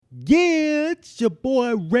Yeah, it's your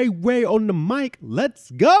boy Ray on the mic.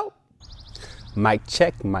 Let's go. Mic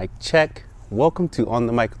check, mic check. Welcome to On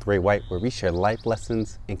the Mic with Ray White, where we share life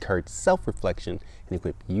lessons, encourage self-reflection, and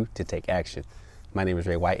equip you to take action. My name is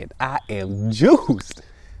Ray White, and I am juiced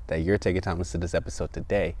that you're taking time to listen to this episode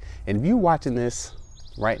today. And if you're watching this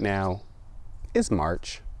right now, it's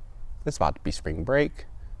March. It's about to be spring break.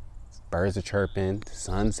 Birds are chirping. The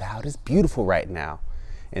sun's out. It's beautiful right now.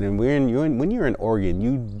 And when you're in Oregon,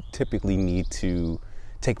 you typically need to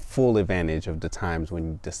take full advantage of the times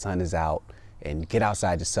when the sun is out and get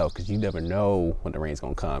outside yourself, because you never know when the rain's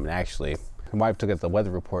gonna come. And actually, my wife took us the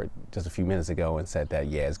weather report just a few minutes ago and said that,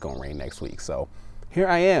 yeah, it's gonna rain next week. So here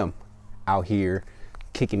I am out here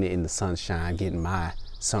kicking it in the sunshine, getting my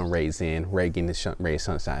sun rays in, Ray getting the ray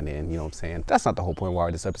sunshine in, you know what I'm saying? That's not the whole point of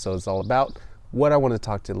what this episode is all about. What I want to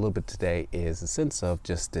talk to you a little bit today is a sense of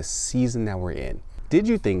just this season that we're in. Did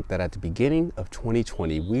you think that at the beginning of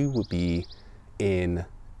 2020, we would be in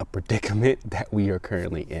a predicament that we are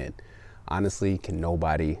currently in? Honestly, can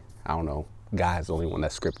nobody, I don't know, God's the only one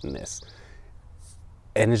that's scripting this.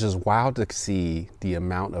 And it's just wild to see the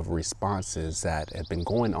amount of responses that have been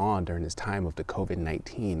going on during this time of the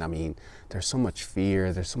COVID-19. I mean, there's so much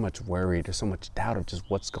fear, there's so much worry, there's so much doubt of just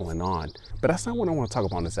what's going on. But that's not what I want to talk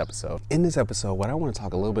about in this episode. In this episode, what I want to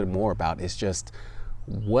talk a little bit more about is just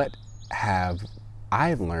what have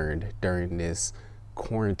I've learned during this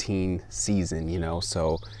quarantine season,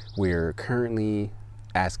 So we're currently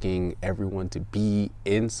asking everyone to be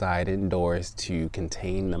indoors to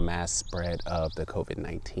contain the mass spread of the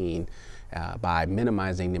COVID-19 by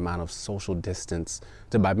minimizing the amount of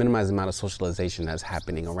by minimizing the amount of socialization that's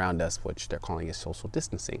happening around us, which they're calling it social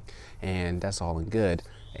distancing. And that's all in good.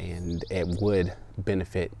 And it would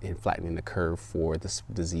benefit in flattening the curve for this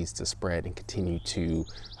disease to spread and continue to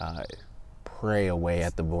prey away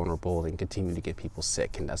at the vulnerable and continue to get people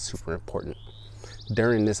sick. And that's super important.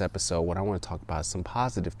 During this episode, what I want to talk about is some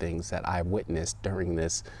positive things that I witnessed during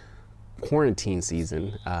this quarantine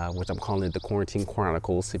season, which I'm calling it the Quarantine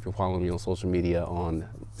Chronicles. If you're following me on social media on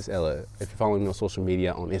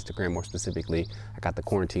Instagram more specifically, I got the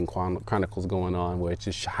Quarantine Chronicles going on, which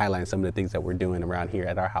is highlighting some of the things that we're doing around here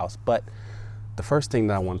at our house. But the first thing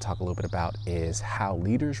that I want to talk a little bit about is how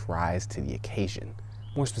leaders rise to the occasion.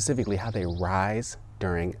 More specifically, how they rise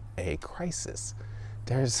during a crisis.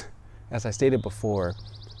 As I stated before,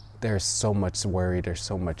 there's so much worry, there's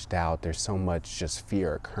so much doubt, there's so much just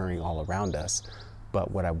fear occurring all around us.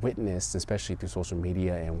 But what I witnessed, especially through social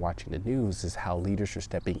media and watching the news, is how leaders are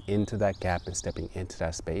stepping into that gap and stepping into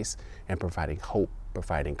that space and providing hope,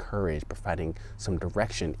 providing courage, providing some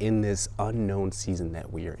direction in this unknown season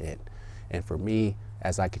that we are in. And for me,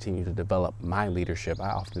 as I continue to develop my leadership, I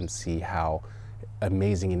often see how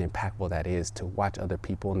amazing and impactful that is to watch other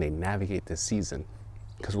people and they navigate this season.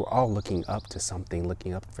 Because we're all looking up to something,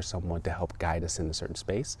 looking up for someone to help guide us in a certain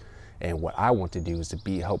space. And what I want to do is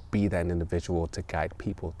to help be that individual to guide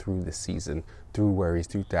people through this season, through worries,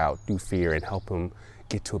 through doubt, through fear, and help them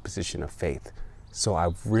get to a position of faith. So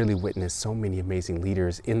I've really witnessed so many amazing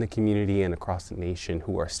leaders in the community and across the nation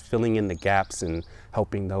who are filling in the gaps and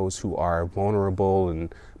helping those who are vulnerable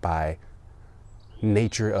and by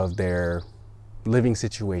nature of their living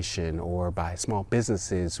situation, or by small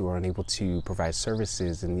businesses who are unable to provide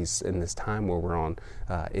services in this time where we're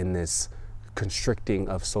in this constricting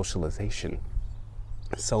of socialization.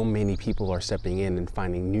 So many people are stepping in and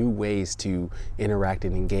finding new ways to interact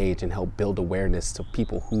and engage and help build awareness to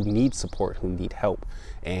people who need support, who need help,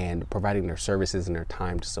 and providing their services and their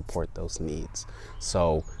time to support those needs.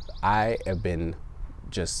 So I have been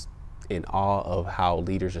just in awe of how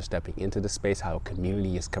leaders are stepping into the space, how a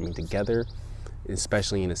community is coming together,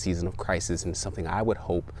 especially in a season of crisis, and something I would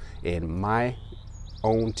hope in my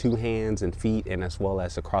own two hands and feet, and as well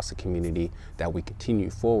as across the community, that we continue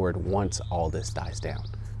forward once all this dies down.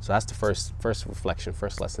 So that's the first reflection,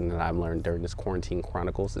 first lesson that I've learned during this Quarantine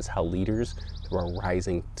Chronicles, is how leaders are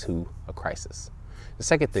rising to a crisis. The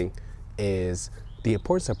second thing is the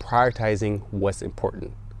importance of prioritizing what's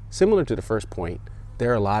important. Similar to the first point, there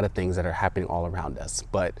are a lot of things that are happening all around us,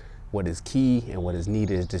 but what is key and what is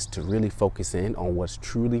needed is just to really focus in on what's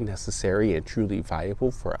truly necessary and truly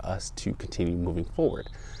viable for us to continue moving forward.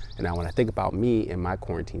 And now when I think about me in my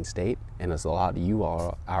quarantine state, and as a lot of you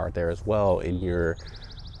all are there as well in your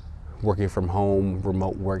working from home,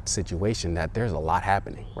 remote work situation, that there's a lot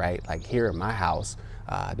happening, right? Like here in my house,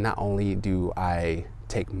 not only do I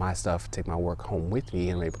take my work home with me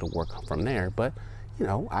and I'm able to work from there, but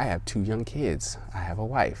I have 2 young kids. I have a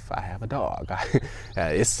wife. I have a dog.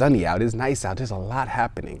 It's sunny out. It's nice out. There's a lot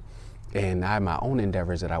happening. And I have my own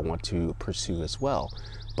endeavors that I want to pursue as well.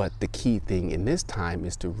 But the key thing in this time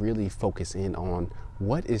is to really focus in on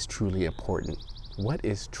what is truly important, what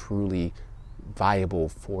is truly viable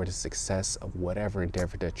for the success of whatever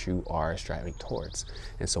endeavor that you are striving towards.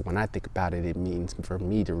 And so when I think about it, it means for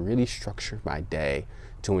me to really structure my day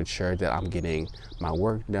to ensure that I'm getting my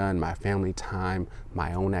work done, my family time,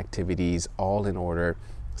 my own activities, all in order,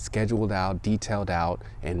 scheduled out, detailed out,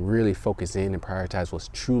 and really focus in and prioritize what's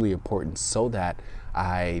truly important so that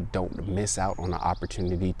I don't miss out on the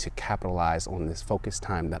opportunity to capitalize on this focused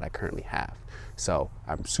time that I currently have. So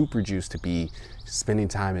I'm super juiced to be spending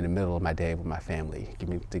time in the middle of my day with my family,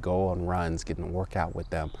 getting to go on runs, getting to work out with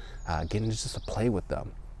them, getting just to play with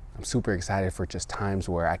them. I'm super excited for just times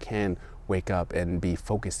where I can wake up and be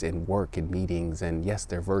focused in work and meetings. And yes,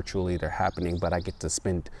 they're virtually, they're happening, but I get to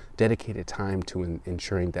spend dedicated time to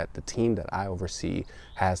ensuring that the team that I oversee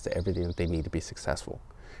has everything that they need to be successful.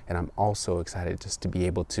 And I'm also excited just to be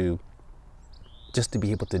able to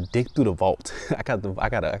dig through the vault. I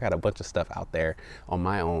got a bunch of stuff out there on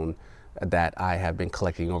my own that I have been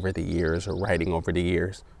collecting over the years or writing over the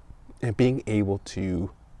years, and being able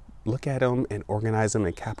to look at them and organize them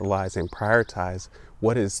and capitalize and prioritize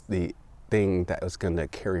what is the thing that is going to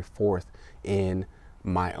carry forth in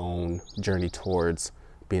my own journey towards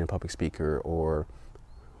being a public speaker or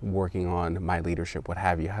working on my leadership, what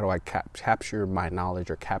have you. How do I capture my knowledge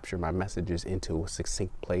or capture my messages into a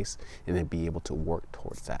succinct place and then be able to work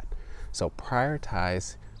towards that? So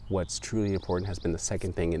prioritize what's truly important has been the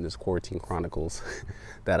second thing in this Quarantine Chronicles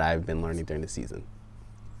that I've been learning during the season.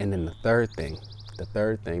 And then the third thing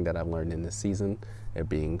that I've learned in this season of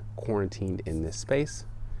being quarantined in this space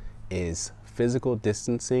is physical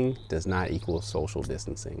distancing does not equal social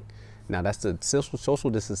distancing. Now that's the social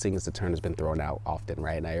distancing is the term that's been thrown out often,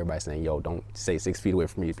 right? Now everybody's saying, yo, don't stay 6 feet away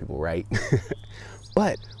from you people, right?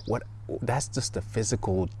 But that's just the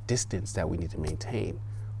physical distance that we need to maintain.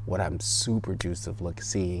 What I'm super juiced of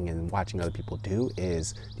seeing and watching other people do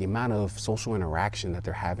is the amount of social interaction that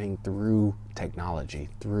they're having through technology,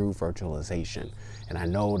 through virtualization. And I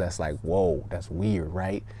know that's like, whoa, that's weird,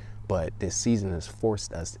 right? But this season has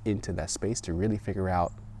forced us into that space to really figure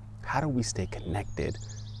out, how do we stay connected?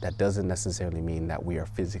 That doesn't necessarily mean that we are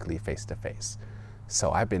physically face to face. So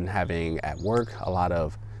I've been having at work a lot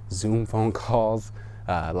of Zoom phone calls,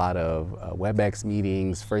 a lot of WebEx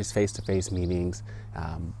meetings, face-to-face meetings.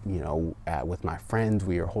 With my friends,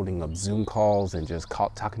 we are holding up Zoom calls and just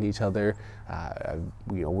talking to each other.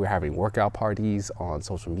 We're having workout parties on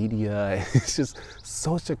social media. It's just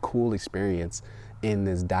such a cool experience in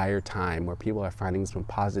this dire time where people are finding some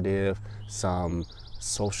positive, some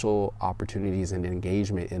social opportunities and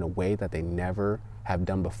engagement in a way that they never have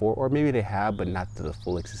done before, or maybe they have, but not to the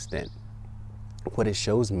full extent. What it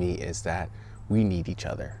shows me is that we need each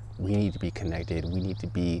other. We need to be connected. We need to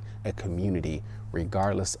be a community,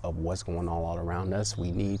 regardless of what's going on all around us.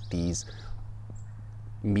 We need these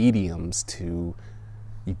mediums to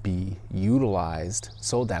be utilized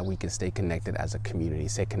so that we can stay connected as a community,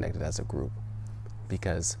 stay connected as a group.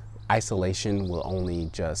 Because isolation will only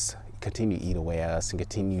just continue to eat away at us and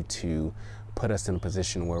continue to put us in a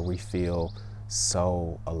position where we feel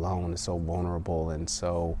so alone and so vulnerable and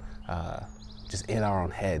so just in our own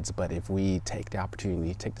heads. But if we take the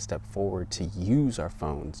opportunity, take the step forward to use our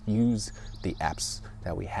phones, use the apps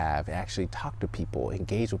that we have, actually talk to people,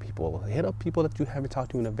 engage with people, hit up people that you haven't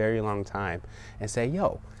talked to in a very long time and say,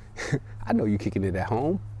 yo, I know you kicking it at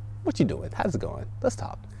home. What you doing? How's it going? Let's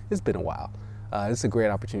talk. It's been a while. It's a great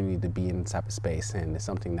opportunity to be in this type of space, and it's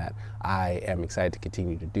something that I am excited to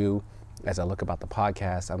continue to do. As I look about the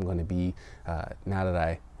podcast, I'm going to be, now that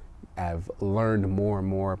I have learned more and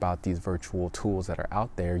more about these virtual tools that are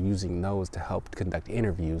out there, using those to help conduct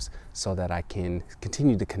interviews so that I can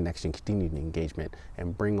continue the connection, continue the engagement,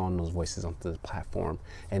 and bring on those voices onto the platform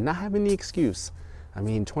and not have any excuse. I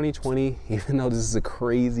mean, 2020, even though this is a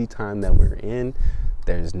crazy time that we're in,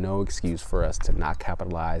 there's no excuse for us to not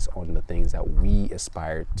capitalize on the things that we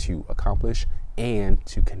aspire to accomplish and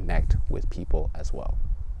to connect with people as well.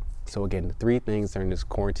 So again, the 3 things during this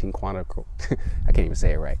Quarantine Chronicle, I can't even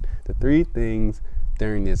say it right. The 3 things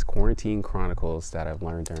during this Quarantine Chronicles that I've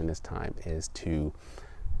learned during this time is to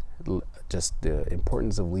just the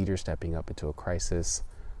importance of leaders stepping up into a crisis,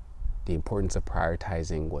 the importance of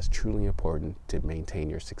prioritizing what's truly important to maintain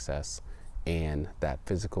your success, and that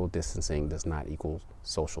physical distancing does not equal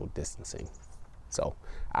social distancing. So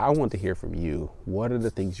I want to hear from you. What are the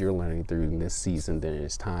things you're learning through this season, during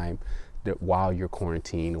this time, that while you're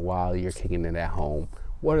quarantined, while you're kicking it at home?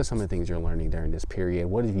 What are some of the things you're learning during this period?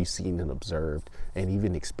 What have you seen and observed and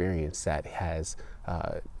even experienced that has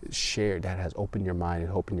shared, that has opened your mind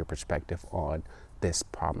and opened your perspective on this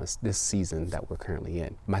season that we're currently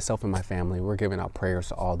in. Myself and my family, we're giving out prayers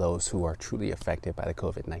to all those who are truly affected by the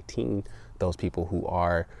COVID-19, those people who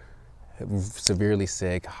are severely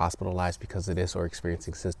sick, hospitalized because of this, or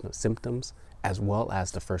experiencing symptoms, as well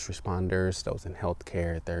as the first responders, those in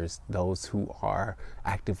healthcare. There's those who are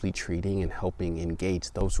actively treating and helping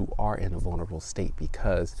engage those who are in a vulnerable state,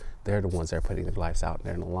 because they're the ones that are putting their lives out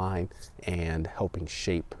there in the line and helping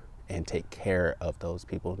shape and take care of those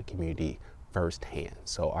people in the community firsthand.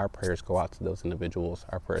 So our prayers go out to those individuals.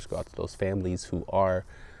 Our prayers go out to those families who are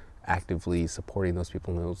actively supporting those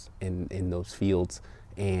people in those fields.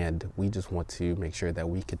 And we just want to make sure that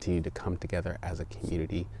we continue to come together as a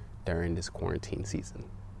community during this quarantine season.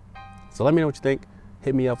 So let me know what you think.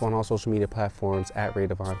 Hit me up on all social media platforms at Ray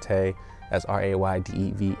Devante. That's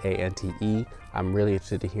RAYDEVANTE. I'm really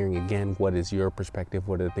interested in hearing again, what is your perspective?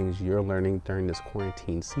 What are the things you're learning during this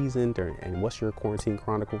quarantine season? And what's your quarantine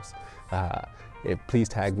chronicles? Please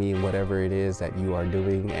tag me in whatever it is that you are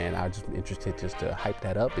doing, and I'm just interested just to hype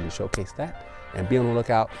that up and showcase that. And be on the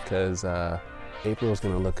lookout, because April is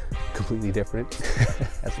going to look completely different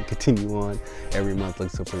as we continue on. Every month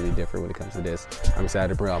looks completely different when it comes to this. I'm excited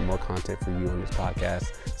to bring out more content for you on this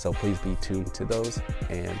podcast. So please be tuned to those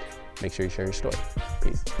and make sure you share your story.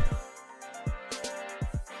 Peace.